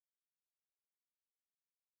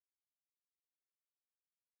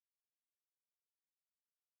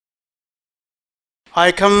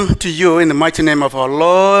I come to you in the mighty name of our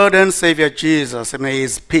Lord and Savior Jesus, and may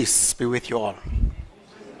His peace be with you all.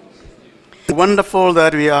 Wonderful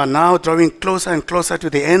that we are now drawing closer and closer to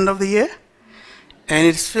the end of the year. And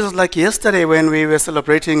it feels like yesterday when we were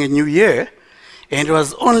celebrating a new year, and it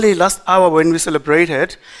was only last hour when we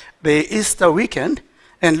celebrated the Easter weekend.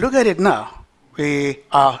 And look at it now. We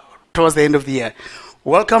are towards the end of the year.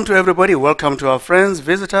 Welcome to everybody. Welcome to our friends,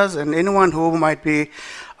 visitors, and anyone who might be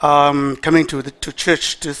coming to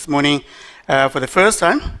church this morning for the first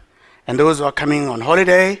time, and those who are coming on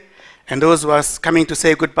holiday, and those who are coming to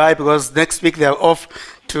say goodbye because next week they are off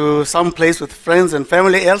to some place with friends and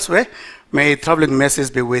family elsewhere. May traveling mercies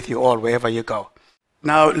be with you all wherever you go.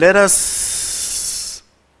 Now let us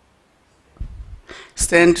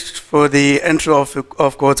stand for the entry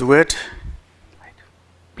of God's word.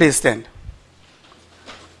 Please stand.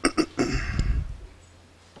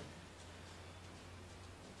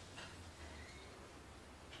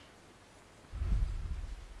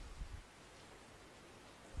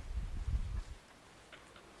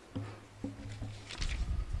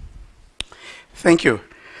 Thank you.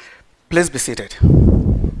 Please be seated.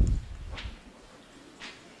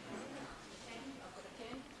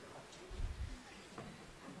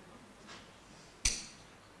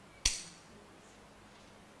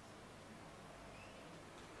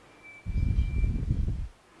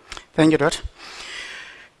 Thank you, Dot.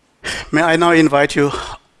 May I now invite you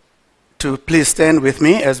to please stand with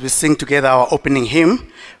me as we sing together our opening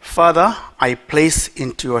hymn, Father, I Place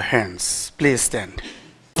into Your Hands. Please stand.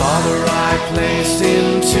 Father, I place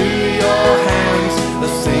into your hands the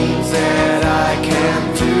things that I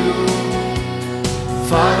can do.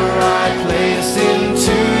 Father, I place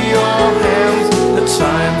into your hands the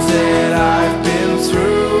times that I've been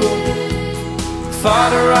through.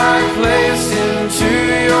 Father, I place into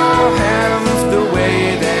your hands the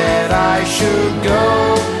way that I should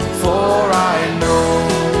go, for I know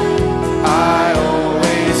I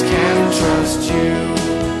always can trust you.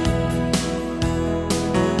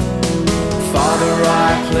 Father,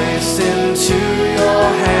 I place into your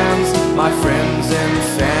hands my friends and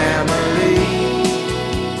family.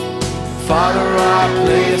 Father, I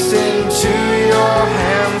place into your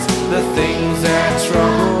hands the things that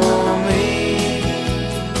trouble me.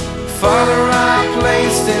 Father, I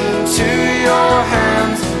place into your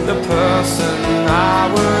hands the person I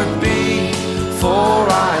would be, for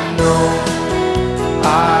I know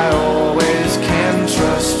I always can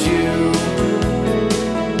trust you.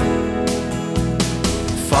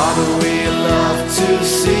 Father, we love to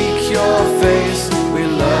seek your face, we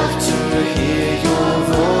love to hear your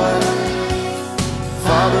voice.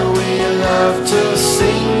 Father, we love to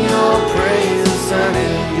sing your praise and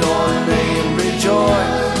in your name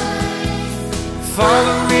rejoice.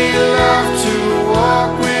 Father, we love to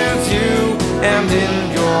walk with you and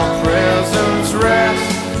in your presence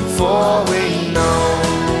rest, for we know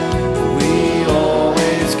we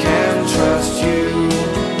always can trust you.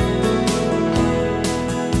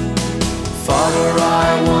 Father,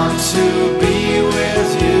 I want to be with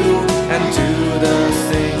you and do the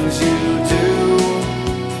things you do.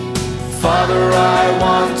 Father, I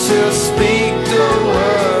want to speak the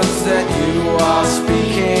words that you are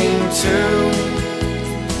speaking to.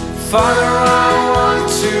 Father, I want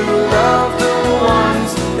to love the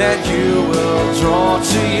ones that you will draw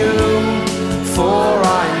to you, for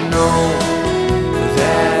I know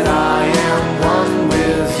that I am one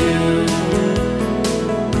with you.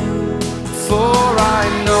 For I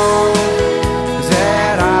know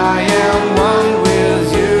that I am one with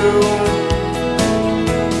you.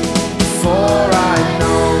 For I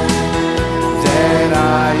know that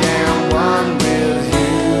I am one with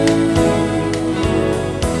you.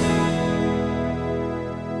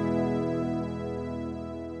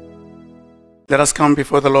 Let us come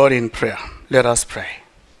before the Lord in prayer. Let us pray.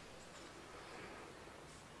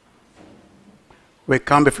 We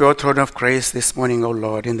come before your throne of grace this morning, O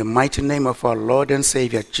Lord, in the mighty name of our Lord and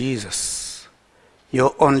Savior, Jesus,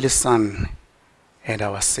 your only Son and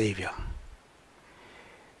our Savior,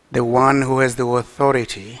 the one who has the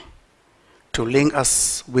authority to link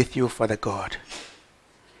us with you, Father God,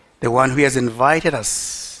 the one who has invited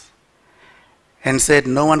us and said,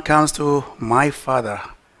 no one comes to my Father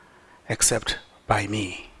except by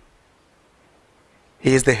me.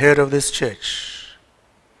 He is the head of this church.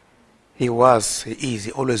 He was, he is,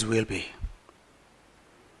 he always will be.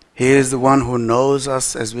 He is the one who knows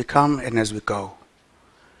us as we come and as we go.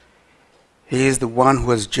 He is the one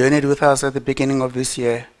who has journeyed with us at the beginning of this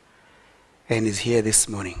year and is here this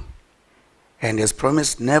morning. And has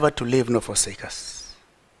promised never to leave nor forsake us.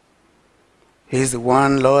 He is the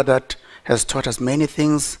one, Lord, that has taught us many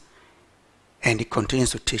things And He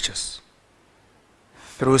continues to teach us.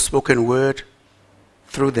 Through spoken word,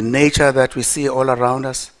 through the nature that we see all around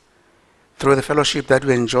us, through the fellowship that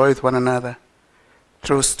we enjoy with one another,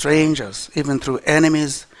 through strangers, even through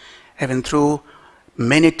enemies, even through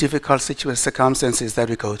many difficult circumstances that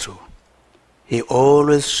we go through. He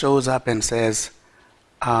always shows up and says,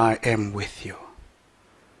 I am with you.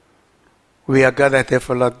 We are gathered,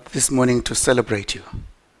 therefore, Lord, this morning to celebrate you,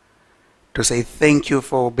 to say thank you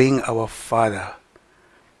for being our Father.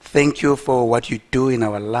 Thank you for what you do in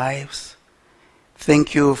our lives.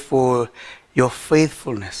 Thank you for your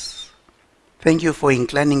faithfulness. Thank you for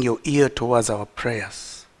inclining your ear towards our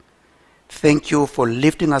prayers. Thank you for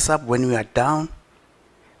lifting us up when we are down.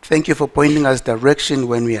 Thank you for pointing us direction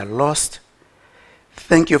when we are lost.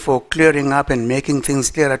 Thank you for clearing up and making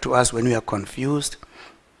things clearer to us when we are confused.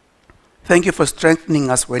 Thank you for strengthening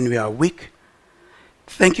us when we are weak.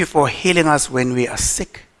 Thank you for healing us when we are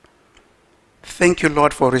sick. Thank you,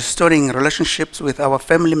 Lord, for restoring relationships with our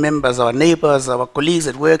family members, our neighbors, our colleagues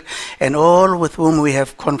at work, and all with whom we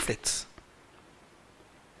have conflicts.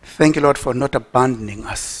 Thank you, Lord, for not abandoning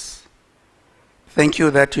us. Thank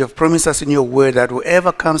you that you have promised us in your word that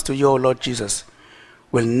whoever comes to you, O Lord Jesus,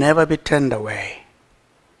 will never be turned away.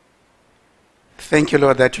 Thank you,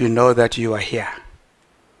 Lord, that you know that you are here.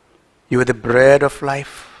 You are the bread of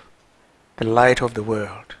life, the light of the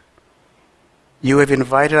world. You have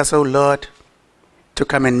invited us, O Lord, to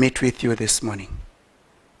come and meet with you this morning,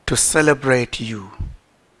 to celebrate you,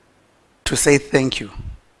 to say thank you,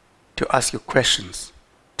 to ask you questions,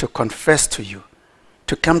 to confess to you,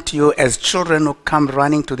 to come to you as children who come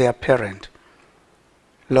running to their parent.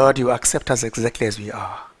 Lord, you accept us exactly as we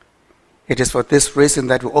are. It is for this reason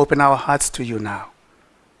that we open our hearts to you now,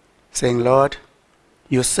 saying, Lord,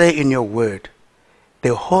 you say in your word,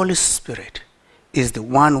 the Holy Spirit is the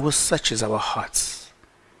one who searches our hearts.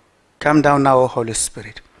 Come down now, O Holy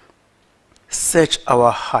Spirit. Search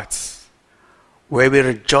our hearts, where we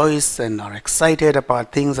rejoice and are excited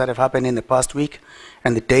about things that have happened in the past week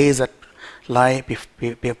and the days that lie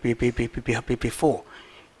before.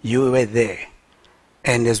 You were there.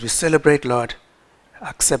 And as we celebrate, Lord,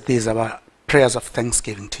 accept these our prayers of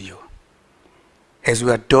thanksgiving to you. As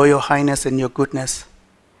we adore your highness and your goodness,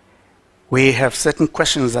 we have certain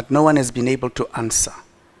questions that no one has been able to answer.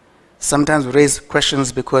 Sometimes we raise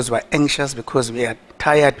questions because we're anxious, because we are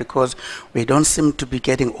tired, because we don't seem to be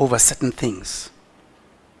getting over certain things.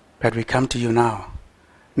 But we come to you now,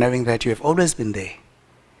 knowing that you have always been there.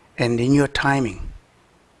 And in your timing,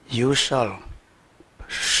 you shall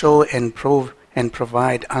show and prove and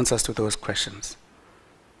provide answers to those questions.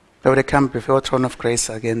 Lord, I come before the throne of grace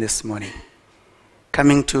again this morning,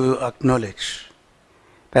 coming to acknowledge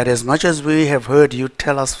that as much as we have heard you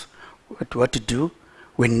tell us what to do,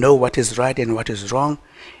 we know what is right and what is wrong,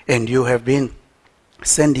 and you have been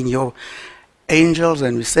sending your angels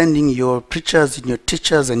and sending your preachers and your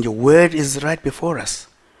teachers, and your word is right before us.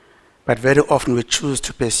 But very often we choose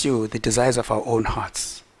to pursue the desires of our own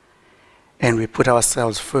hearts, and we put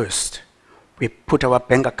ourselves first. We put our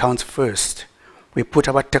bank accounts first. We put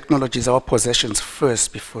our technologies, our possessions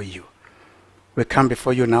first before you. We come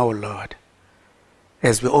before you now, O Lord,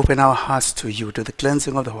 as we open our hearts to you, to the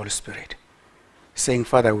cleansing of the Holy Spirit, saying,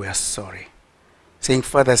 Father, we are sorry. Saying,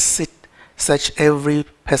 Father, search every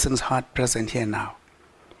person's heart present here now,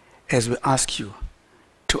 as we ask you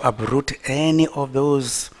to uproot any of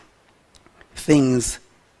those things,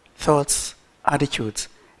 thoughts, attitudes,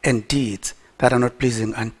 and deeds that are not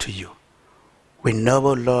pleasing unto you. We know,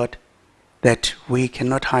 O Lord, that we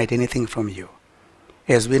cannot hide anything from you.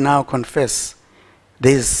 As we now confess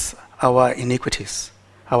these our iniquities,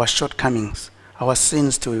 our shortcomings, our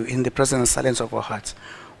sins to you in the presence and silence of our hearts,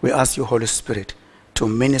 we ask you, Holy Spirit, to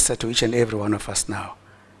minister to each and every one of us now,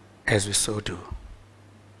 as we so do.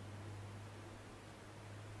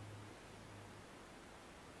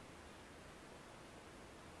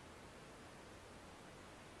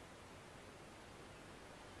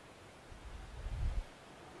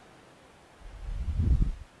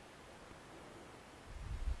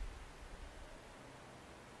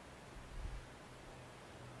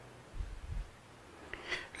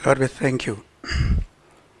 Lord, we thank you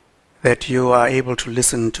that you are able to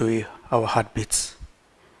listen to our heartbeats,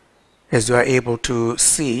 as you are able to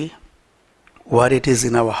see what it is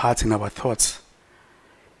in our hearts, in our thoughts.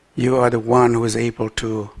 You are the one who is able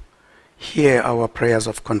to hear our prayers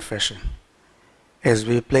of confession. As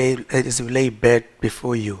we lay bare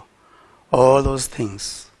before you all those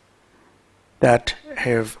things that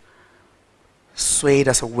have swayed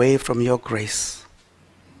us away from your grace.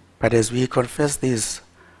 But as we confess these,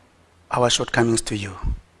 our shortcomings to you,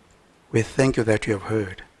 we thank you that you have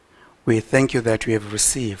heard. We thank you that you have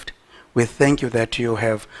received. We thank you that you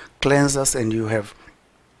have cleansed us and you have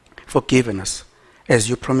forgiven us, as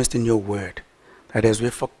you promised in your word, that as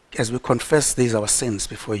we confess these our sins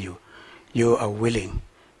before you, you are willing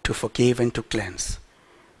to forgive and to cleanse.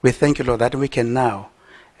 We thank you, Lord, that we can now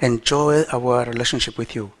enjoy our relationship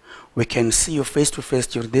with you. We can see you face to face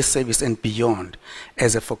during this service and beyond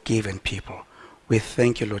as a forgiven people. We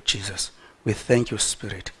thank you, Lord Jesus. We thank you,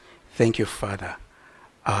 Spirit. Thank you, Father.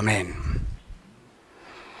 Amen.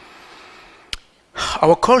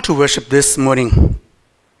 Our call to worship this morning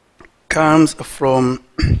comes from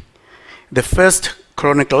the First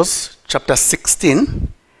Chronicles, chapter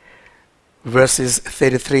 16, verses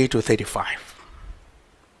 33 to 35.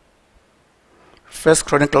 First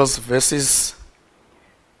Chronicles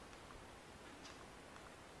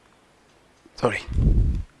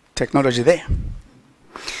technology there.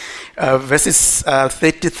 Verses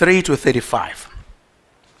 33 to 35.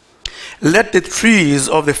 Let the trees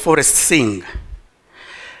of the forest sing.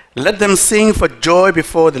 Let them sing for joy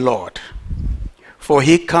before the Lord, for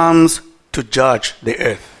he comes to judge the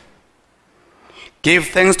earth. Give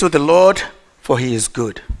thanks to the Lord, for he is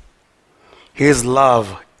good. His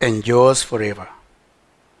love endures forever.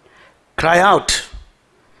 Cry out,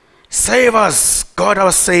 save us, God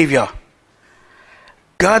our Savior.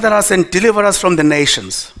 Gather us and deliver us from the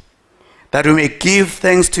nations, that we may give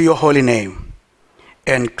thanks to your holy name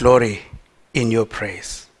and glory in your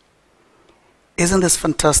praise. Isn't this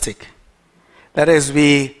fantastic? That as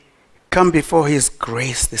we come before his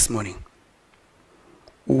grace this morning,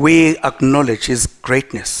 we acknowledge his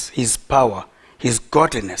greatness, his power, his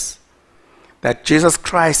godliness, that Jesus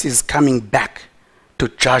Christ is coming back to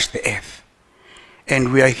judge the earth.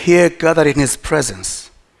 And we are here gathered in his presence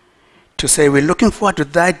to say, we're looking forward to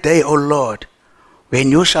that day, O Lord, when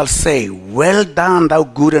you shall say, well done, thou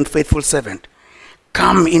good and faithful servant.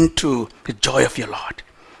 Come into the joy of your Lord,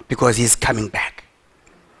 because he is coming back.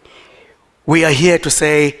 We are here to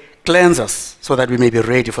say, cleanse us so that we may be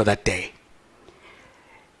ready for that day.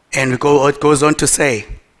 And it goes on to say,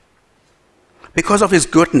 because of his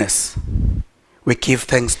goodness, we give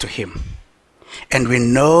thanks to him. And we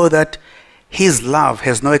know that his love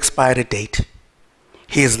has no expiry date.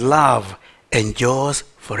 His love endures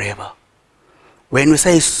forever. When we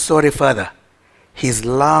say, sorry, Father, his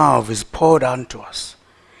love is poured out to us,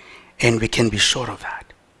 and we can be sure of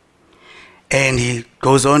that. And he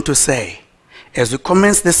goes on to say, as we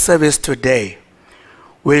commence this service today,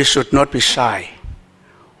 we should not be shy.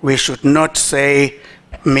 We should not say,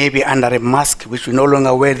 maybe under a mask, which we no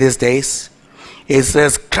longer wear these days. It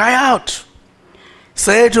says, cry out.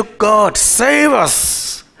 Say to God, save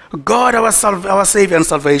us, God our Savior and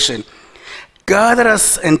salvation. Gather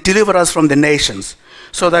us and deliver us from the nations,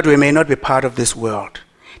 so that we may not be part of this world.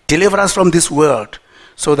 Deliver us from this world,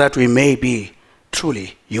 so that we may be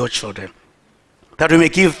truly your children. That we may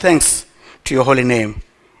give thanks to your holy name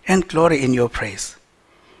and glory in your praise.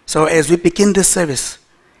 So as we begin this service,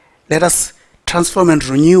 let us transform and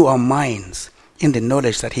renew our minds in the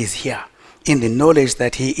knowledge that he is here, in the knowledge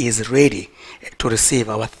that he is ready to receive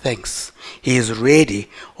our thanks. He is ready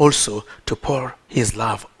also to pour his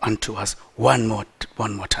love unto us one more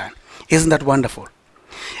time. Isn't that wonderful?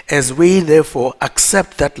 As we therefore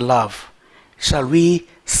accept that love, shall we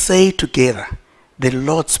say together the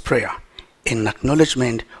Lord's Prayer in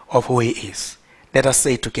acknowledgement of who he is? Let us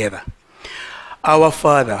say together, Our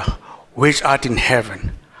Father, which art in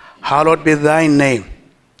heaven, hallowed be thy name.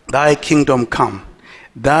 Thy kingdom come.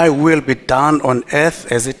 Thy will be done on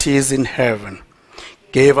earth as it is in heaven.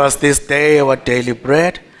 Give us this day our daily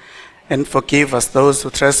bread, and forgive us those who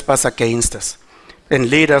trespass against us. And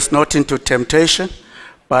lead us not into temptation,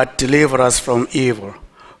 but deliver us from evil.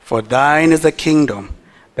 For thine is the kingdom,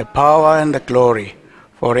 the power, and the glory,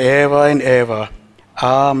 forever and ever.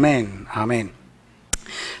 Amen. Amen.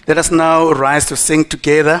 Let us now rise to sing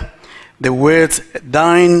together the words,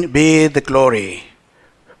 thine be the glory.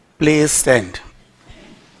 Please stand.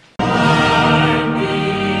 Thank you.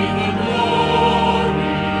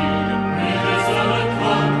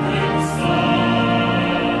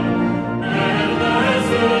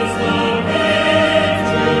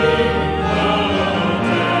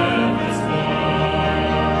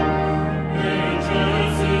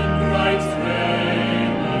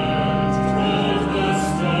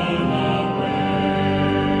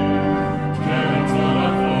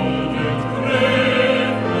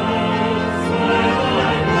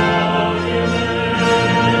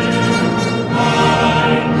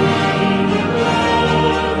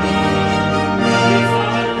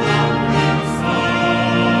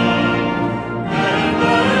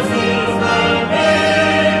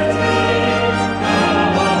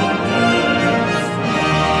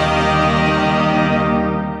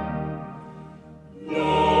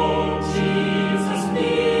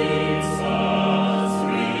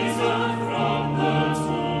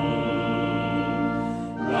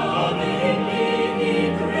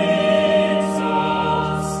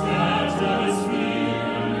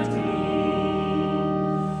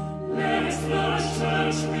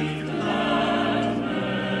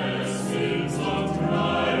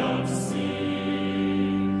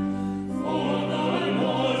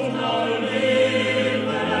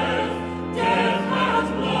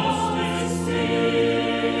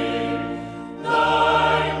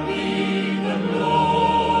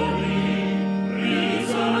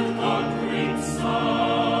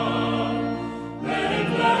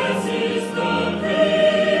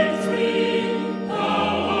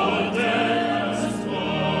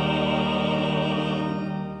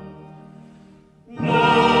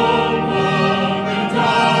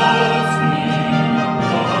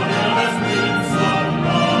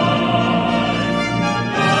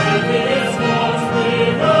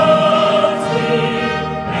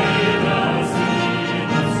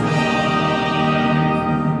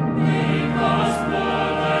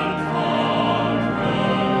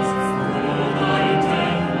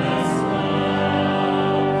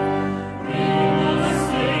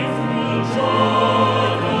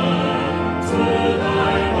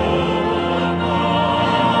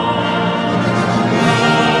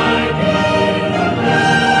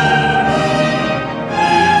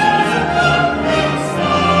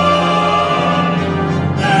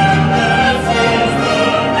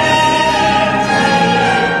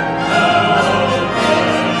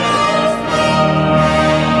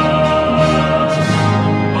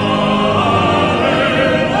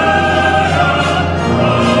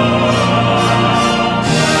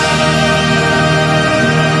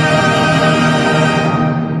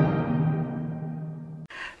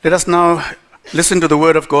 Let us now listen to the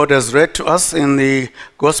word of God as read to us in the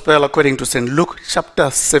Gospel according to St. Luke chapter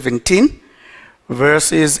 17,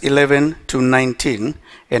 verses 11 to 19.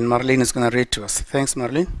 And Marlene is going to read to us. Thanks,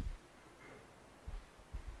 Marlene.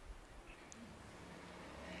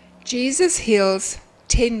 Jesus heals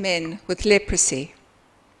 10 men with leprosy.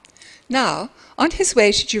 Now, on his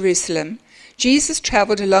way to Jerusalem, Jesus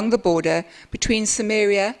traveled along the border between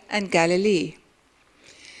Samaria and Galilee.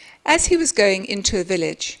 As he was going into a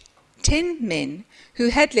village, 10 men who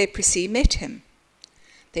had leprosy met him.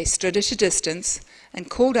 They stood at a distance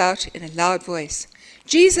and called out in a loud voice,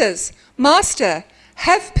 "Jesus, Master,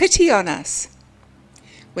 have pity on us."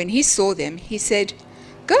 When he saw them, he said,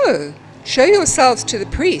 "Go, show yourselves to the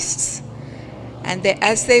priests." And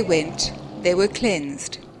as they went, they were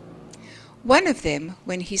cleansed. One of them,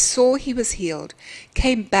 when he saw he was healed,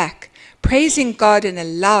 came back, praising God in a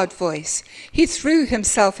loud voice. He threw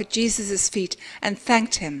himself at Jesus' feet and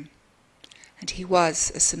thanked him. And he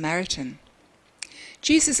was a Samaritan.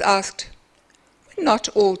 Jesus asked, "Were not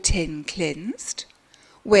all 10 cleansed?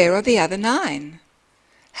 Where are the other 9?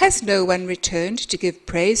 Has no one returned to give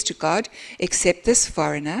praise to God except this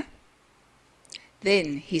foreigner?"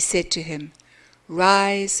 Then he said to him,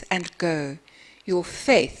 "Rise and go. Your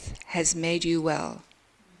faith has made you well."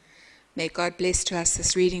 May God bless to us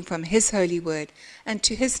this reading from his holy word, and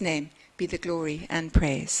to his name be the glory and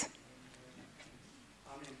praise.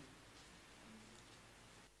 Amen.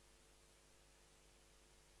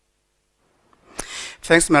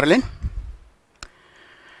 Thanks, Marilyn.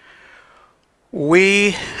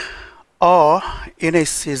 We are in a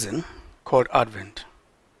season called Advent.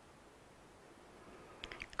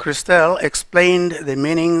 Christelle explained the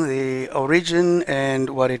meaning, the origin, and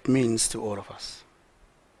what it means to all of us.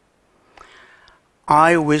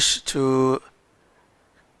 I wish to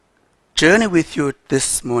journey with you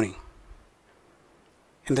this morning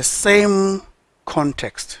in the same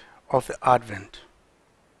context of the Advent,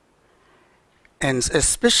 and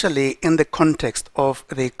especially in the context of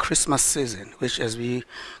the Christmas season, which as we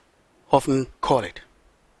often call it.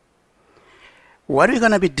 What we're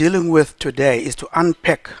going to be dealing with today is to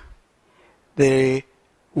unpack the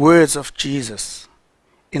words of Jesus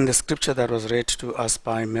in the scripture that was read to us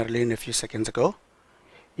by Marilyn a few seconds ago.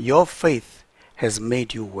 Your faith has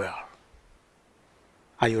made you well.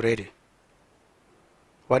 Are you ready?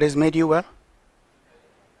 What has made you well?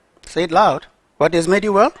 Say it loud. What has made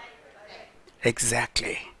you well?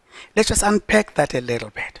 Exactly. Let's just unpack that a little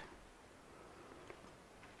bit.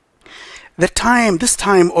 This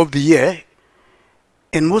time of the year,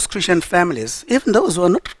 in most Christian families, even those who are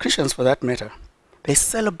not Christians for that matter, they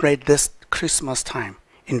celebrate this Christmas time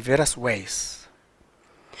in various ways.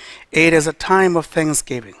 It is a time of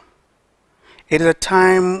thanksgiving. It is a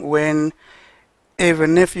time when,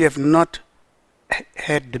 even if you have not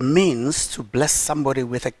had the means to bless somebody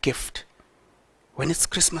with a gift, when it's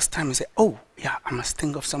Christmas time, you say, "Oh, yeah, I must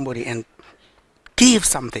think of somebody and give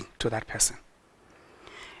something to that person."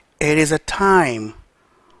 It is a time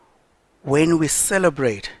when we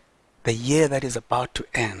celebrate the year that is about to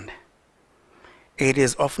end. It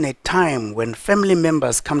is often a time when family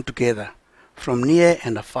members come together from near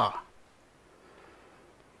and afar.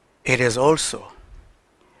 It is also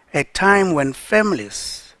a time when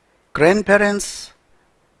families, grandparents,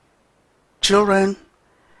 children,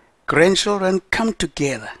 grandchildren come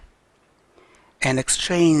together and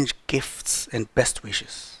exchange gifts and best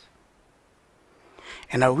wishes.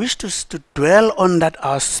 And I wish to dwell on that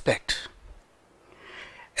aspect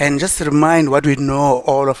and just remind what we know,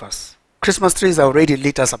 all of us. Christmas trees are already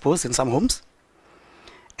lit, I suppose, in some homes.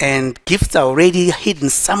 And gifts are already hidden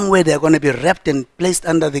somewhere. They're going to be wrapped and placed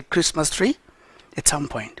under the Christmas tree at some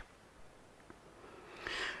point.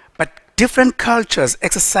 But different cultures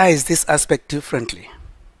exercise this aspect differently.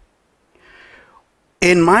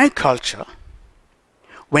 In my culture,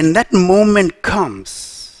 when that moment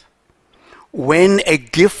comes, when a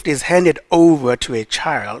gift is handed over to a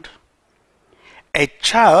child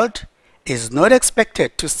is not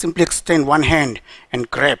expected to simply extend one hand and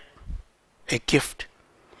grab a gift.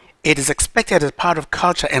 It is expected as part of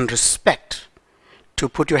culture and respect to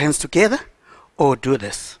put your hands together or do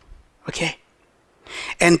this. Okay?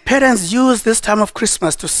 And parents use this time of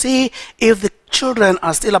Christmas to see if the children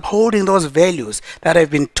are still upholding those values that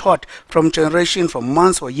have been taught from generation, from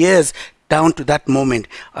months or years down to that moment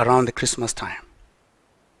around the Christmas time.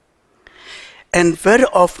 And very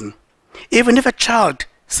often, even if a child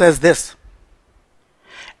says this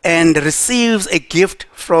and receives a gift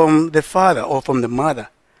from the father or from the mother,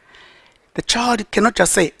 the child cannot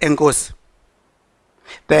just say enkosi.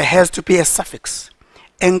 There has to be a suffix.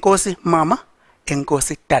 Enkosi mama,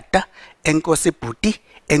 enkosi tata, enkosi bhuti,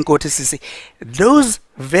 enkosi sisi. Those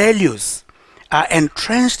values are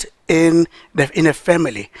entrenched in a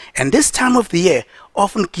family. And this time of the year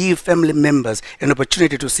often give family members an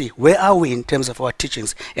opportunity to see where are we in terms of our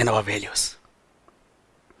teachings and our values.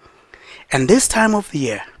 And this time of the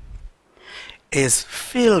year is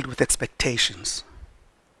filled with expectations.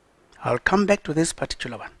 I'll come back to this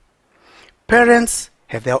particular one. Parents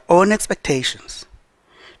have their own expectations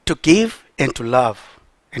to give and to love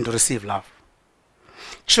and to receive love.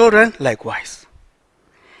 Children, likewise.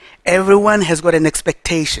 Everyone has got an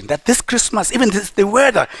expectation that this Christmas, even the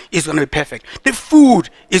weather is going to be perfect. The food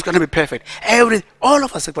is going to be perfect. All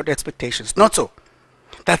of us have got expectations. Not so.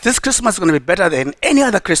 That this Christmas is going to be better than any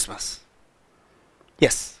other Christmas.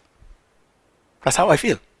 Yes. That's how I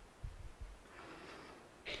feel.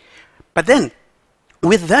 But then,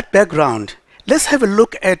 with that background, let's have a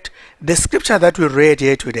look at the scripture that we read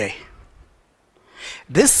here today.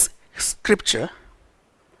 This scripture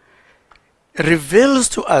reveals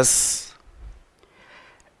to us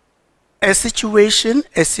a situation,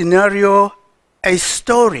 a scenario, a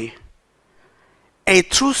story, a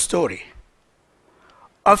true story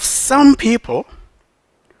of some people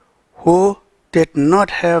who did not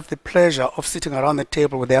have the pleasure of sitting around the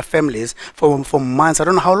table with their families for months. I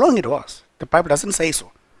don't know how long it was. The Bible doesn't say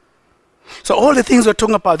so. So all the things we're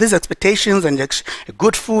talking about, these expectations and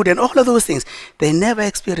good food and all of those things, they never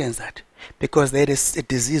experienced that because there is a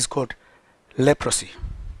disease called leprosy.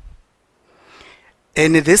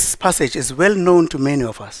 And this passage is well known to many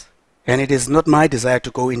of us. And it is not my desire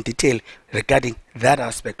to go in detail regarding that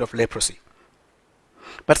aspect of leprosy.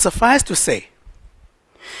 But suffice to say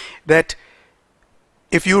that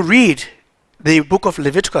if you read the book of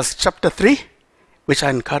Leviticus chapter 3, which I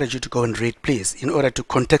encourage you to go and read, please, in order to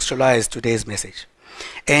contextualize today's message,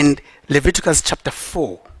 and Leviticus chapter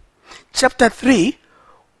 4. Chapter 3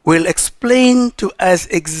 will explain to us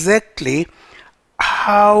exactly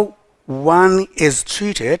how one is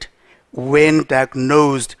treated when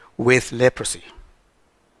diagnosed with leprosy.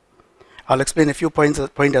 I'll explain a few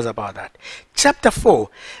pointers about that. Chapter 4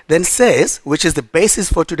 then says, which is the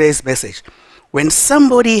basis for today's message, when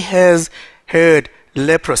somebody has had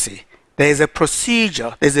leprosy, there is a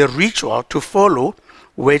procedure, there's a ritual to follow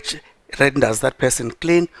which renders that person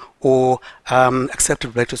clean or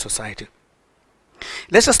acceptable back to society.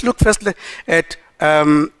 Let's just look first at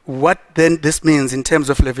what then this means in terms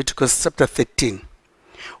of Leviticus chapter 13.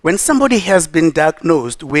 When somebody has been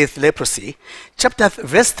diagnosed with leprosy,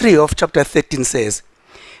 verse 3 of chapter 13 says,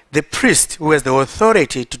 the priest who has the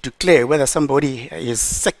authority to declare whether somebody is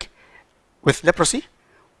sick with leprosy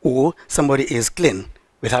or somebody is clean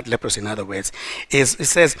without leprosy, in other words, it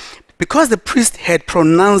says, because the priest had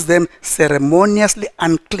pronounced them ceremoniously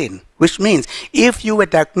unclean, which means if you were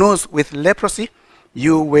diagnosed with leprosy,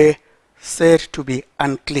 you were said to be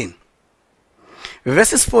unclean.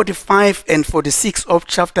 Verses 45 and 46 of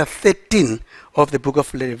chapter 13 of the book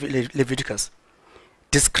of Leviticus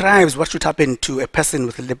describes what should happen to a person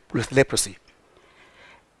with leprosy.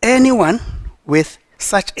 Anyone with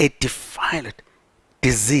such a defiled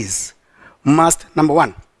disease must, number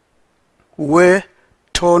one, wear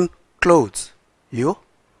torn clothes.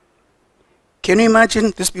 Can you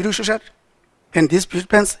imagine this beautiful shirt and these beautiful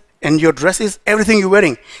pants and your dresses, everything you're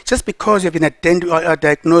wearing? Just because you've been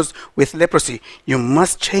diagnosed with leprosy, you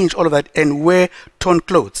must change all of that and wear torn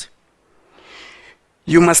clothes.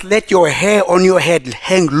 You must let your hair on your head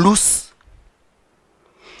hang loose.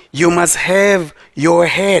 You must have your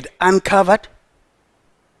head uncovered.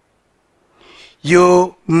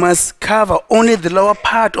 You must cover only the lower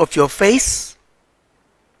part of your face.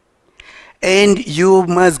 And you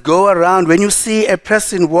must go around. When you see a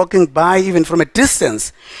person walking by, even from a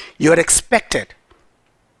distance, you are expected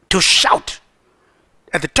to shout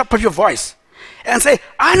at the top of your voice and say,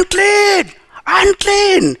 unclean,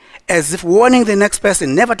 unclean, as if warning the next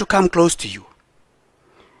person never to come close to you.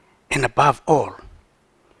 And above all,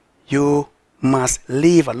 you must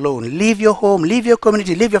live alone. Leave your home, leave your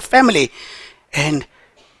community, leave your family, and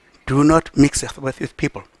do not mix with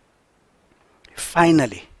people.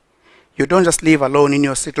 Finally, you don't just live alone in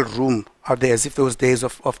your little room out there as if those days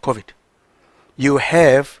of COVID. You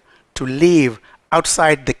have to live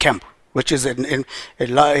outside the camp, which is a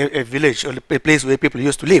village or a place where people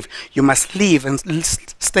used to live. You must live and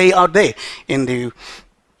stay out there in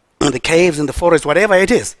the caves, in the forest, whatever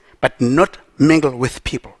it is, but not mingle with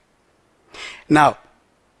people. Now,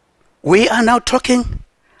 we are now talking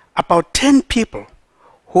about 10 people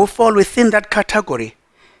who fall within that category.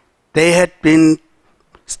 They had been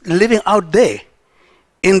living out there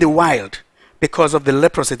in the wild because of the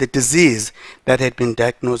leprosy, the disease that had been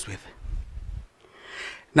diagnosed with.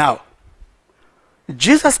 Now,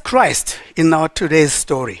 Jesus Christ, in our today's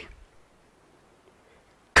story,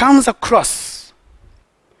 comes across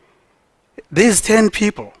these 10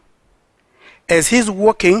 people as he's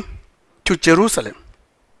walking to Jerusalem.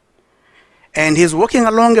 And he's walking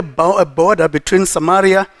along a border between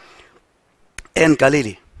Samaria and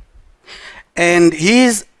Galilee. And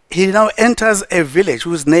he now enters a village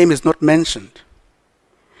whose name is not mentioned.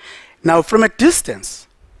 Now, from a distance,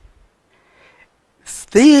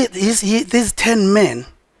 these 10 men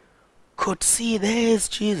could see there's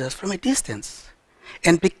Jesus from a distance.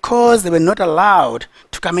 And because they were not allowed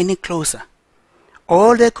to come any closer,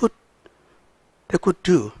 all they could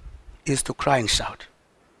do is to cry and shout.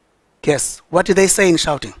 Guess, what did they say in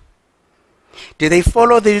shouting? Did they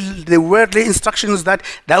follow the worldly instructions that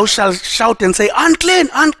thou shalt shout and say, unclean,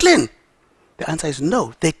 unclean? The answer is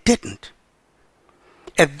no, they didn't.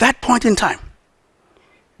 At that point in time,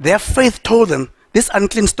 their faith told them, this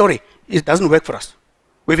unclean story, it doesn't work for us.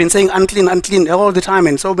 We've been saying unclean, unclean all the time,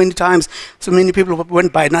 and so many times, so many people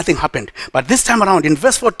went by, nothing happened. But this time around, in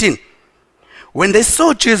verse 14, when they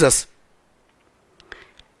saw Jesus,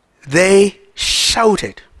 they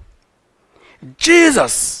shouted,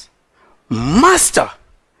 Jesus, Master,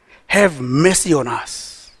 have mercy on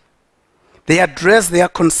us. They addressed their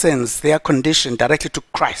concerns, their condition directly to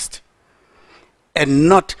Christ, and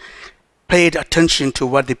not paid attention to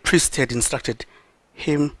what the priest had instructed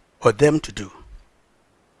him or them to do.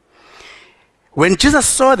 When Jesus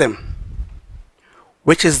saw them,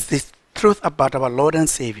 which is the truth about our Lord and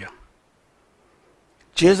Savior,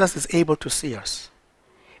 Jesus is able to see us.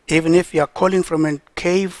 Even if you are calling from a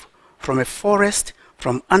cave, from a forest,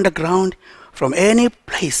 from underground, from any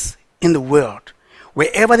place in the world,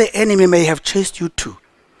 wherever the enemy may have chased you to,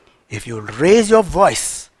 if you raise your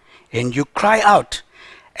voice and you cry out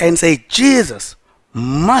and say, Jesus,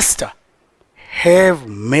 Master, have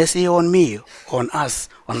mercy on me, on us,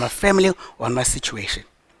 on my family, on my situation,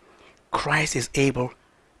 Christ is able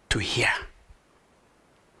to hear.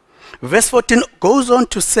 Verse 14 goes on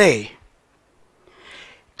to say,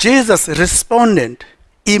 Jesus responded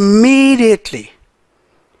immediately,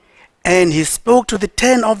 and he spoke to the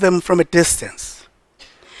 10 of them from a distance.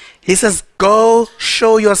 He says, go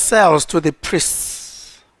show yourselves to the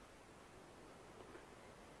priests.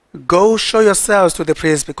 Go show yourselves to the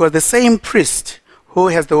priests, because the same priest who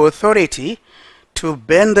has the authority to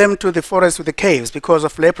burn them to the forest, to the caves because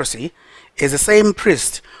of leprosy, is the same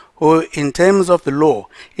priest who, in terms of the law,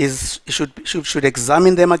 should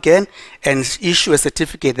examine them again and issue a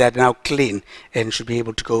certificate that are now clean and should be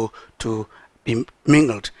able to go to be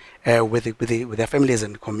mingled with their families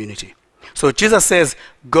and community. So Jesus says,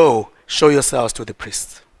 go show yourselves to the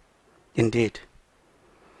priests. Indeed,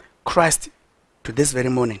 Christ, to this very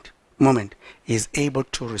moment, is able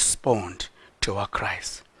to respond to our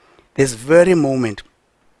cries. This very moment,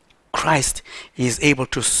 Christ is able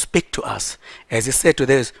to speak to us. As he said to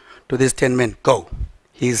these 10 men, go.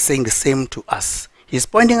 He is saying the same to us. He's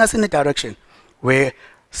pointing us in the direction where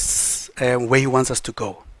he wants us to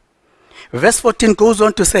go. Verse 14 goes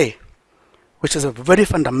on to say, which is a very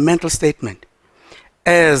fundamental statement,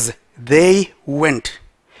 as they went,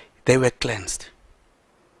 they were cleansed.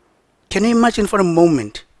 Can you imagine for a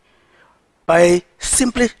moment, by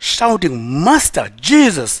simply shouting, Master,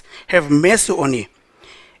 Jesus, have mercy on you,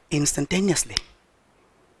 instantaneously,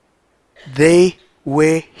 they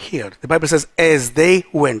were healed. The Bible says, as they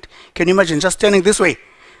went. Can you imagine just turning this way?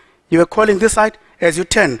 You were calling this side, as you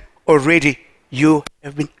turn, already you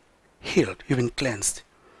have been healed, you've been cleansed.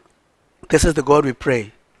 This is the God we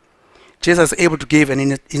pray. Jesus is able to give an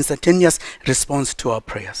instantaneous response to our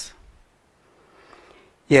prayers.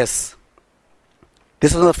 Yes,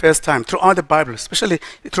 this is not the first time. Throughout the Bible, especially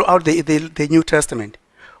throughout the New Testament,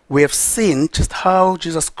 we have seen just how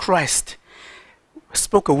Jesus Christ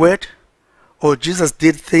spoke a word, or Jesus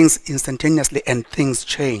did things instantaneously and things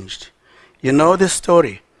changed. You know the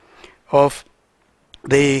story of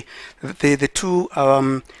the two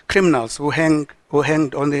criminals who hung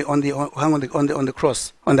on the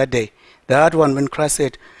cross on that day. That one, when Christ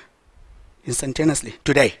said instantaneously,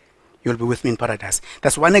 today you'll be with me in paradise.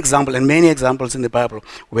 That's one example, and many examples in the Bible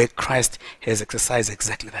where Christ has exercised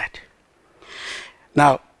exactly that.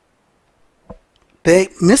 Now, the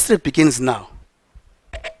mystery begins now,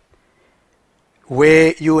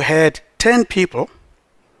 where you had 10 people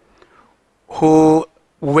who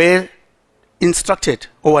were instructed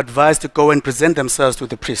or advised to go and present themselves to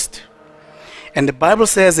the priest. And the Bible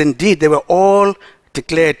says, indeed, they were all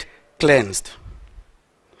declared cleansed.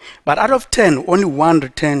 But out of 10, only one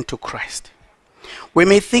returned to Christ. We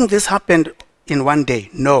may think this happened in one day.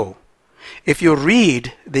 No. if you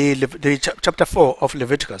read the chapter 4 of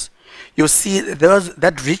Leviticus, you'll see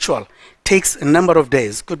that ritual takes a number of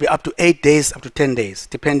days. Could be up to 8 days, up to 10 days,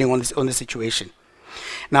 depending on the situation.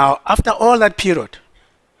 Now, after all that period,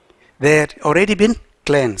 they had already been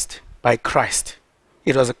cleansed by Christ.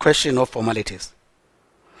 It was a question of formalities.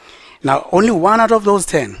 Now, only one out of those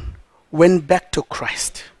 10 went back to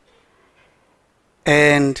Christ.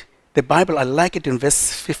 And the Bible, I like it in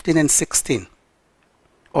verse 15 and 16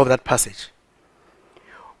 of that passage.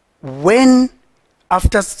 When,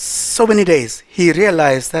 after so many days, he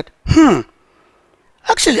realized that,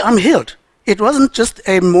 actually, I'm healed. It wasn't just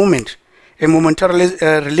a momentary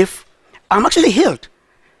relief. I'm actually healed.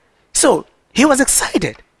 So, he was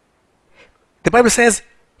excited. The Bible says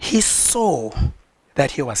he saw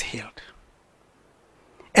that he was healed.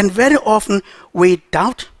 And very often we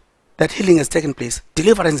doubt that healing has taken place,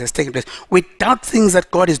 deliverance has taken place. We doubt things that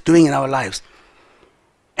God is doing in our lives.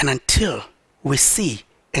 And until we see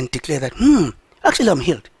and declare that, actually I'm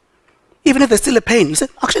healed. Even if there's still a pain, you say,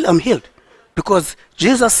 actually I'm healed. Because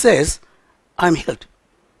Jesus says, I'm healed.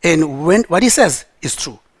 And what he says is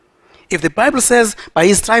true. If the Bible says, by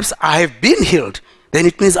his stripes I have been healed, then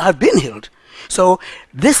it means I've been healed. So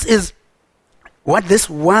this is what this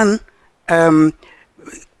one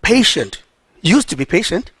patient, used to be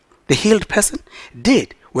patient, the healed person,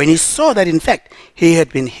 did. When he saw that in fact he had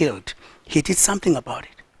been healed, he did something about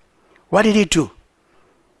it. What did he do?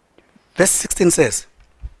 Verse 16 says,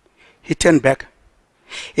 he turned back.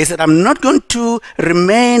 He said, I'm not going to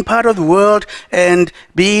remain part of the world and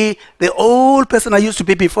be the old person I used to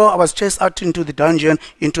be before I was chased out into the dungeon,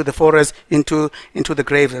 into the forest, into the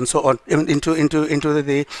graves and so on, into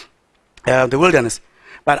the wilderness.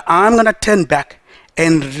 But I'm going to turn back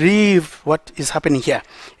and leave what is happening here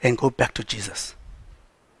and go back to Jesus.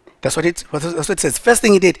 That's what it says. First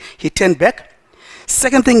thing he did, he turned back.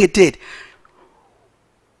 Second thing he did,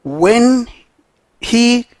 when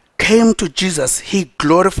he came to Jesus, he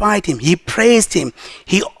glorified him, he praised him,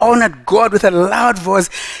 he honored God with a loud voice.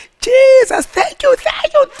 Jesus, thank you,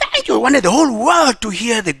 thank you, thank you. He wanted the whole world to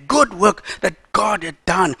hear the good work that God had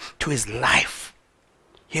done to his life.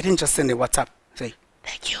 He didn't just send a WhatsApp, say,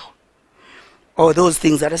 thank you. Or those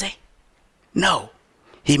things that I say. No,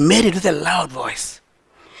 he made it with a loud voice.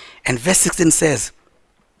 And verse 16 says,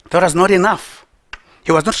 that was not enough.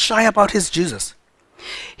 He was not shy about his Jesus.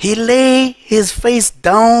 He lay his face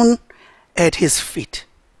down at his feet,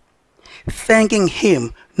 thanking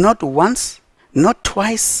him not once, not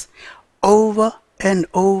twice, over and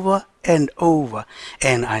over and over.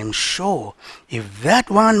 And I'm sure if that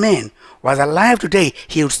one man was alive today,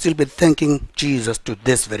 he would still be thanking Jesus to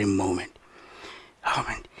this very moment. Oh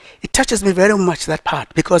man, it touches me very much, that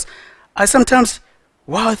part, because I sometimes,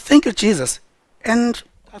 wow, thank you, Jesus. And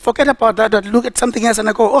I forget about that, I look at something else and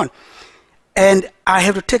I go on. And I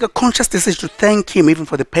have to take a conscious decision to thank him even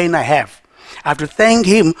for the pain I have. I have to thank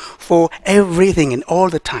him for everything and all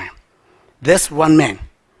the time. This one man,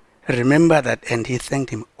 remember that, and he thanked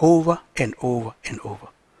him over and over and over.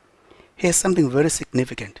 Here's something very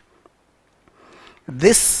significant.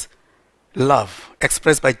 This love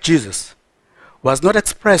expressed by Jesus was not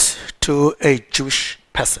expressed to a Jewish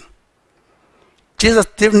person. Jesus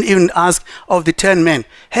didn't even ask of the 10 men,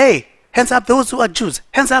 hey, hands up those who are Jews.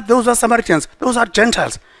 Hands up those who are Samaritans. Those are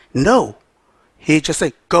Gentiles. No. He just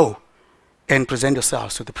said, go and present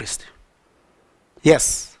yourselves to the priest.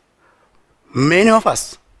 Yes, many of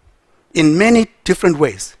us, in many different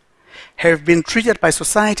ways, have been treated by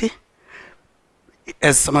society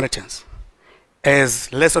as Samaritans,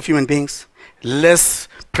 as less of human beings, less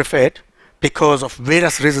preferred, because of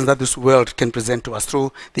various reasons that this world can present to us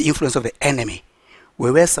through the influence of the enemy.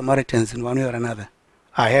 We were Samaritans in one way or another.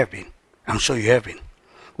 I have been. I'm sure you have been.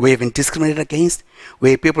 We have been discriminated against,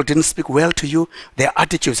 where people didn't speak well to you. Their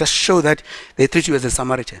attitudes just show that they treat you as a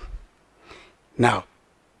Samaritan. Now,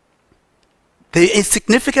 the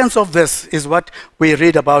significance of this is what we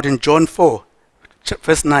read about in John 4,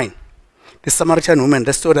 verse 9. The Samaritan woman,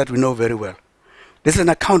 the story that we know very well. This is an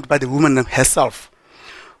account by the woman herself,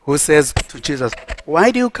 who says to Jesus, why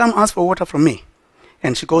do you come ask for water from me?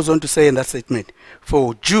 And she goes on to say in that statement,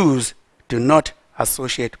 for Jews do not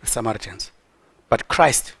associate with Samaritans. But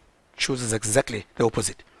Christ chooses exactly the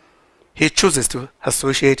opposite. He chooses to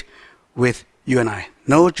associate with you and I.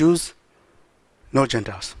 No Jews, no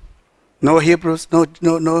Gentiles. No Hebrews, no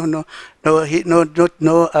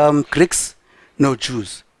Greeks, no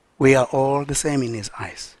Jews. We are all the same in his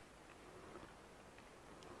eyes.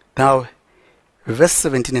 Now, verse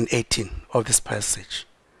 17 and 18 of this passage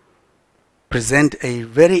present a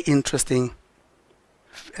very interesting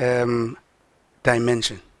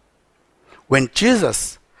dimension. When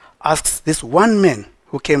Jesus asks this one man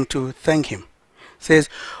who came to thank him, says,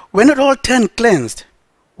 "Were not all 10 cleansed?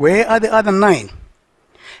 Where are the other 9?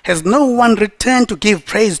 Has no one returned to give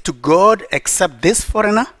praise to God except this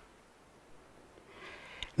foreigner?"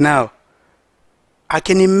 Now, I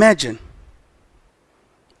can imagine,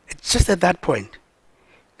 just at that point,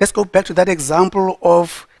 let's go back to that example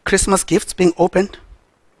of Christmas gifts being opened.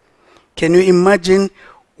 Can you imagine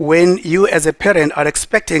when you as a parent are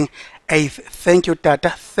expecting a thank you, Tata,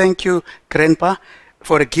 thank you, Grandpa,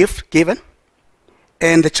 for a gift given,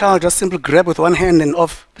 and the child just simply grabs with one hand and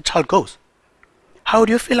off the child goes? How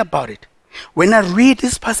do you feel about it? When I read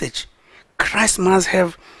this passage, Christ must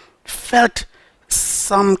have felt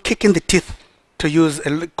some kick in the teeth, to use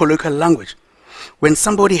a colloquial language, when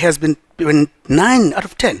somebody has been, when 9 out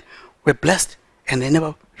of 10 were blessed and they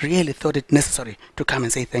never really thought it necessary to come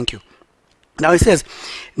and say thank you. Now it says,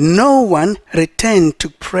 no one returned to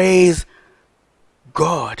praise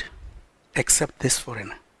God except this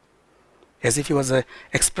foreigner. As if he was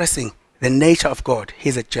expressing the nature of God.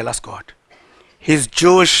 He's a jealous God. His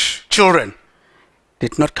Jewish children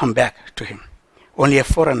did not come back to him. Only a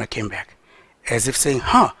foreigner came back. As if saying,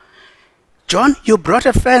 John, you brought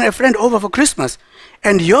a friend over for Christmas,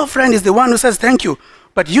 and your friend is the one who says thank you,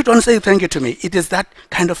 but you don't say thank you to me. It is that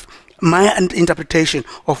kind of my interpretation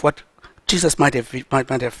of what Jesus might have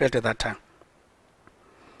felt at that time.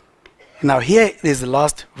 Now here is the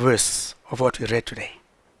last verse of what we read today.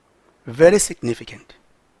 Very significant.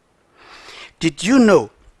 Did you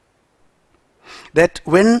know that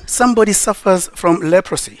when somebody suffers from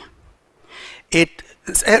leprosy,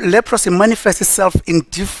 leprosy manifests itself in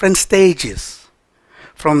different stages,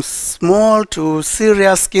 from small to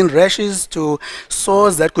serious skin rashes to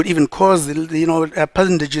sores that could even cause,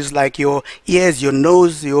 appendages like your ears, your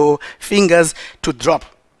nose, your fingers to drop,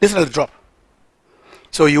 literally drop.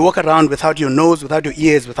 So you walk around without your nose, without your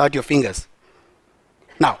ears, without your fingers.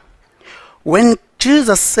 Now, when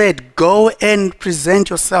Jesus said, "Go and present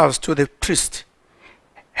yourselves to the priest,"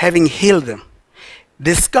 having healed them,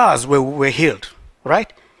 the scars were healed,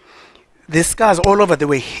 right? The scars all over, they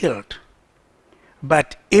were healed.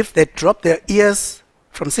 But if they dropped their ears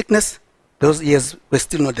from sickness, those ears were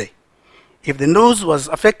still not there. If the nose was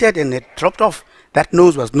affected and it dropped off, that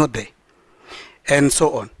nose was not there. And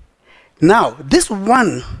so on. Now, this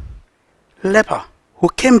one leper who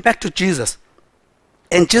came back to Jesus,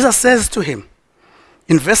 and Jesus says to him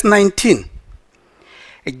in verse 19,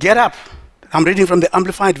 "Get up." I'm reading from the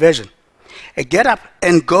Amplified Version. "Get up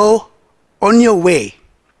and go on your way.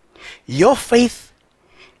 Your faith,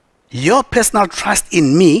 your personal trust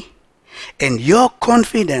in me, and your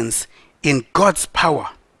confidence in God's power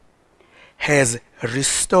has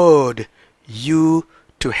restored you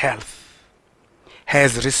to health."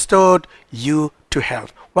 Has restored you to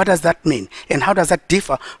health. What does that mean? And how does that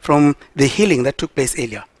differ from the healing that took place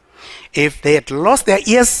earlier? If they had lost their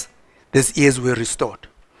ears, these ears were restored.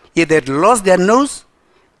 If they had lost their nose,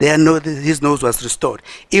 his nose was restored.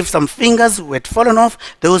 If some fingers had fallen off,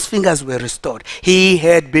 those fingers were restored. He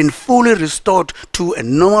had been fully restored to a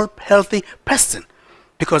normal, healthy person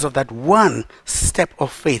because of that one step of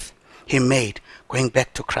faith he made, going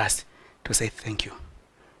back to Christ to say thank you,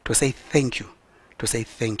 to say thank you, to say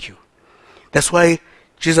thank you. That's why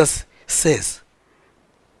Jesus says,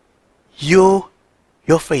 your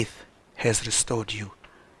faith has restored you,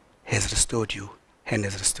 has restored you, and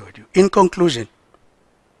has restored you. In conclusion,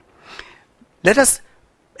 let us,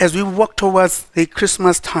 as we walk towards the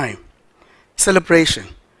Christmas time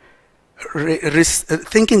celebration,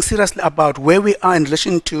 thinking seriously about where we are in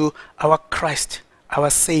relation to our Christ,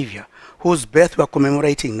 our Savior, whose birth we are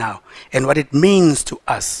commemorating now, and what it means to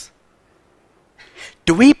us.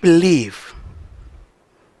 Do we believe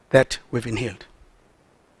that we've been healed?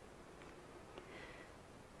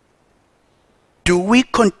 Do we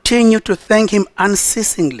continue to thank Him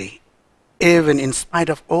unceasingly, even in spite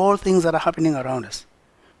of all things that are happening around us?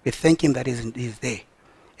 We thank Him that He is there,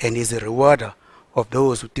 and He is a rewarder of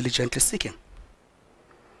those who diligently seek Him.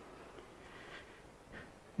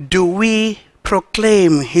 Do we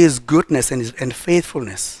proclaim His goodness and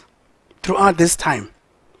faithfulness throughout this time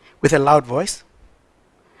with a loud voice?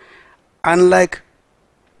 Unlike,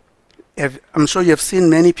 I'm sure you have seen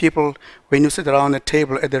many people when you sit around a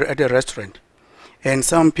table at a restaurant, and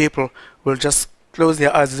some people will just close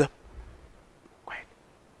their eyes. Quiet.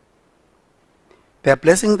 They are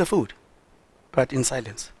blessing the food, but in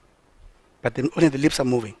silence. But then only the lips are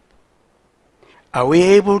moving. Are we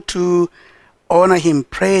able to honor Him,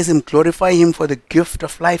 praise Him, glorify Him for the gift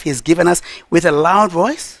of life He has given us with a loud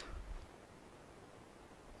voice?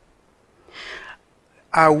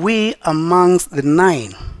 Are we amongst the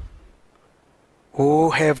 9 who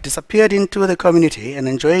have disappeared into the community and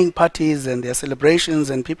enjoying parties and their celebrations,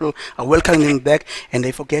 and people are welcoming them back, and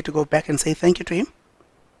they forget to go back and say thank you to him?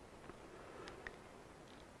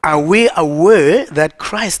 Are we aware that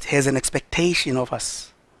Christ has an expectation of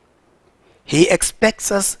us? He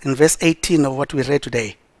expects us, in verse 18 of what we read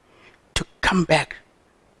today, to come back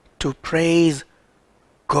to praise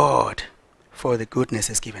God for the goodness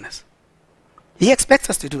he's given us. He expects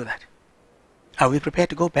us to do that. Are we prepared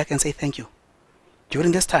to go back and say thank you?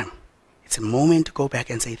 During this time, it's a moment to go back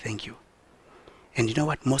and say thank you. And you know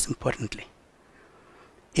what? Most importantly,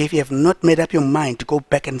 if you have not made up your mind to go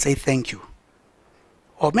back and say thank you,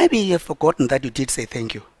 or maybe you have forgotten that you did say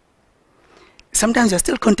thank you, sometimes you're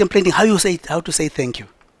still contemplating how to say thank you.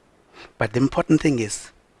 But the important thing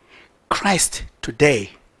is, Christ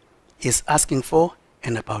today is asking for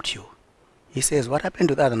and about you. He says, what happened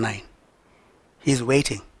to the other 9? He's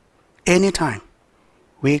waiting. Anytime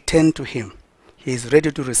we turn to him, he is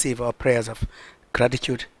ready to receive our prayers of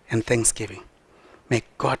gratitude and thanksgiving. May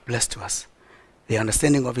God bless to us the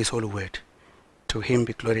understanding of his holy word. To him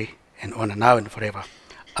be glory and honor now and forever.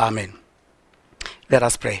 Amen. Let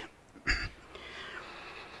us pray.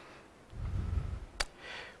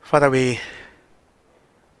 Father, we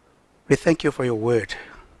thank you for your word.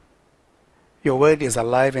 Your word is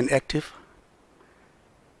alive and active.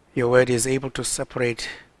 Your word is able to separate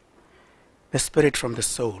the spirit from the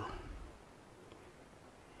soul.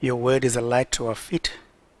 Your word is a light to our feet,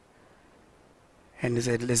 and is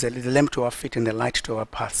a lamp to our feet and a light to our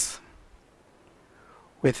paths.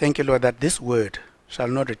 We thank you, Lord, that this word shall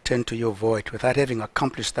not return to you void without having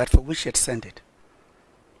accomplished that for which you had sent it.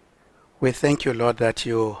 We thank you, Lord, that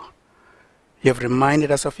you have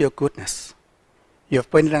reminded us of your goodness. You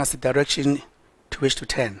have pointed us the direction to which to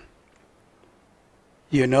turn.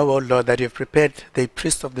 You know, O Lord, that you have prepared the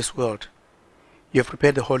priest of this world. You have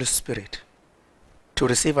prepared the Holy Spirit to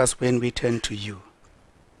receive us when we turn to you.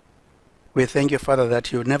 We thank you, Father,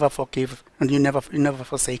 that you never forgive and you never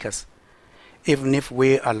forsake us. Even if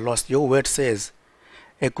we are lost, your word says,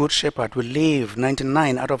 a good shepherd will leave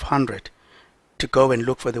 99 out of 100 to go and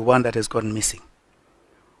look for the one that has gone missing.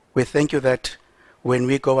 We thank you that when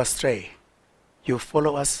we go astray, you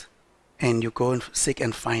follow us and you go and seek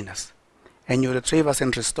and find us. And you retrieve us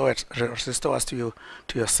and restore us to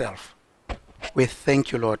yourself. We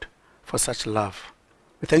thank you, Lord, for such love.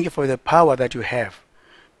 We thank you for the power that you have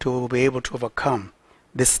to be able to overcome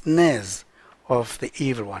the snares of the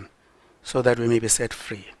evil one, so that we may be set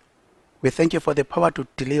free. We thank you for the power to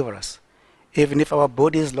deliver us, even if our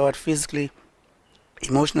bodies, Lord, physically,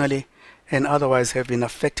 emotionally, and otherwise have been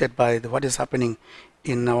affected by what is happening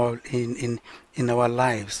in our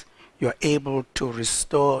lives. You are able to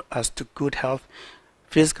restore us to good health,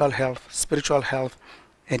 physical health, spiritual health,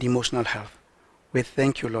 and emotional health. We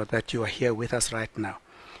thank you, Lord, that you are here with us right now.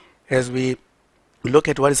 As we look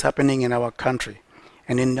at what is happening in our country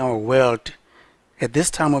and in our world, at this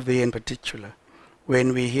time of the year in particular,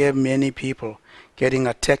 when we hear many people getting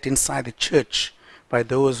attacked inside the church by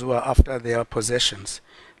those who are after their possessions,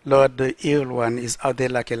 Lord, the evil one is out there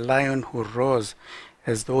like a lion who roars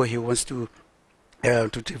as though he wants to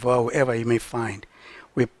devour whoever he may find.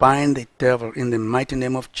 We bind the devil in the mighty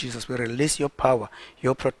name of Jesus. We release your power,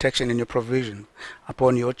 your protection, and your provision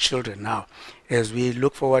upon your children now, as we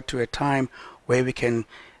look forward to a time where we can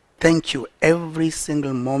thank you every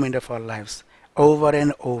single moment of our lives, over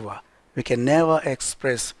and over. We can never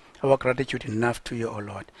express our gratitude enough to you, O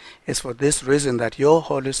Lord. It's for this reason that your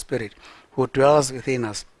Holy Spirit, who dwells within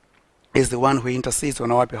us, is the one who intercedes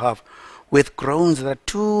on our behalf with groans that are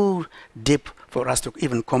too deep for us to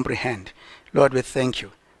even comprehend. Lord, we thank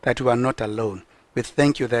you that we are not alone. We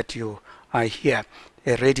thank you that you are here,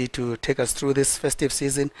 ready to take us through this festive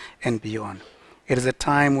season and beyond. It is a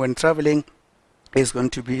time when traveling is going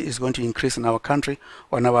to increase in our country,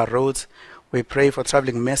 on our roads. We pray for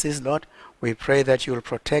traveling mercies, Lord. We pray that you will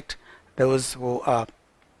protect those who are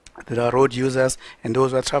the road users and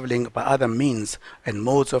those who are traveling by other means and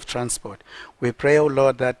modes of transport. We pray, O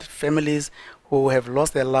Lord, that families who have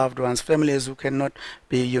lost their loved ones, families who cannot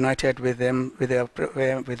be united with them, with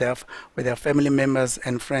their family members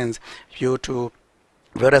and friends, due to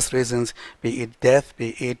various reasons, be it death,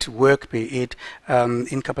 be it work, be it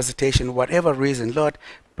incapacitation, whatever reason, Lord,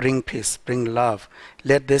 bring peace, bring love.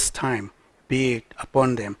 Let this time be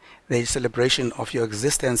upon them, the celebration of your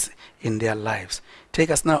existence in their lives. Take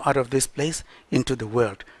us now out of this place into the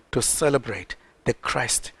world to celebrate the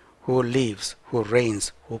Christ who lives, who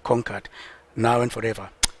reigns, who conquered, now and forever.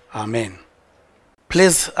 Amen.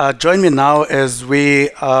 Please join me now as we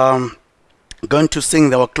are going to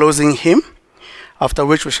sing our closing hymn, after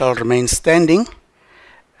which we shall remain standing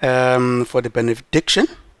for the benediction.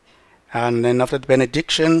 And then after the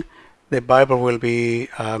benediction, the Bible will be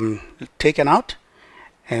taken out.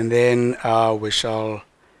 And then we shall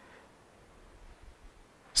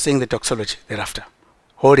sing the doxology thereafter,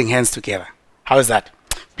 holding hands together. How is that?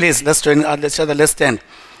 Please, let's join each other. Let's stand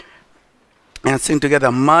and sing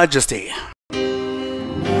together, Majesty.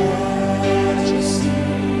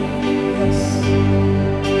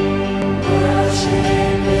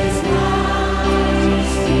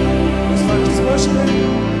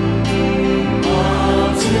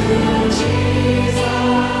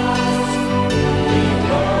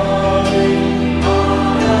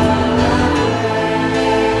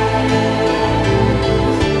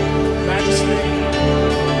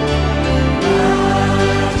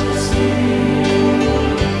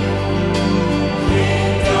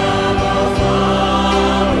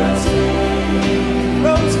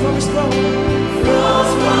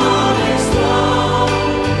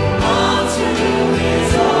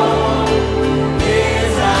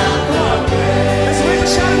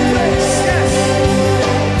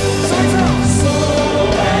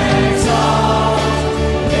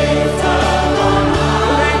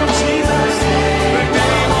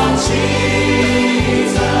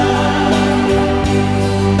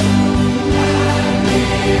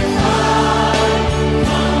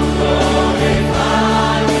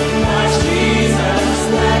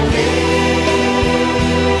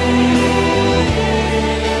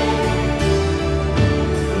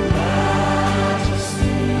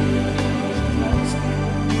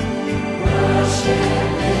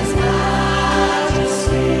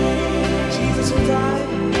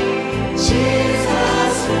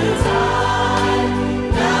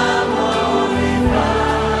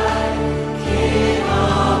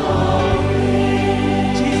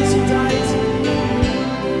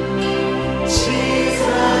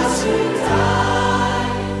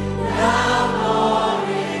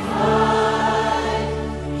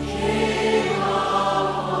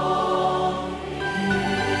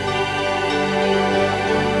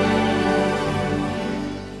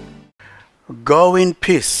 Go in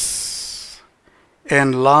peace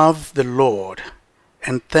and love the Lord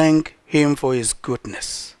and thank Him for His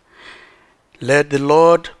goodness. Let the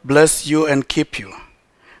Lord bless you and keep you.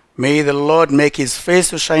 May the Lord make His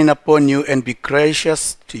face to shine upon you and be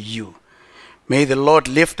gracious to you. May the Lord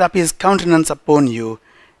lift up His countenance upon you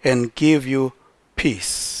and give you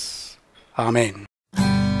peace. Amen.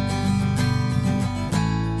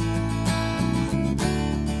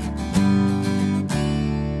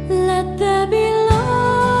 Let there be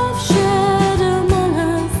love shared among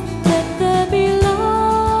us. Let there be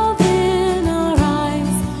love in our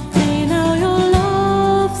eyes. May now your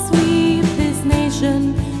love sweep this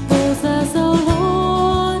nation. Cause us, O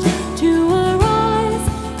Lord, to arise.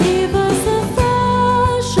 Give us a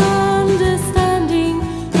fresh understanding,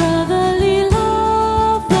 brotherly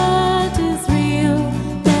love that is real.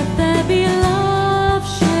 Let there be love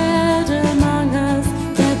shared among us.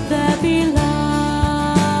 Let there be love.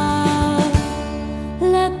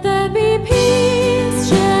 Let there be peace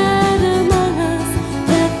shared among us.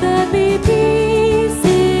 Let there be peace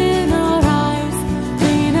in our eyes.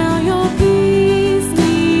 May now your peace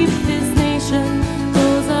leave this nation.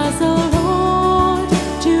 Cause us, O Lord,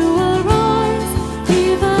 to arise.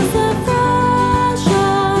 Give us a fresh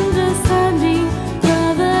understanding,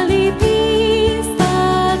 brotherly peace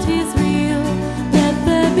that is real. Let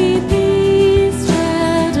there be peace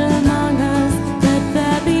shared among us. Let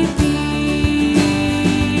there be peace.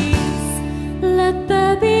 Let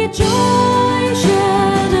there be joy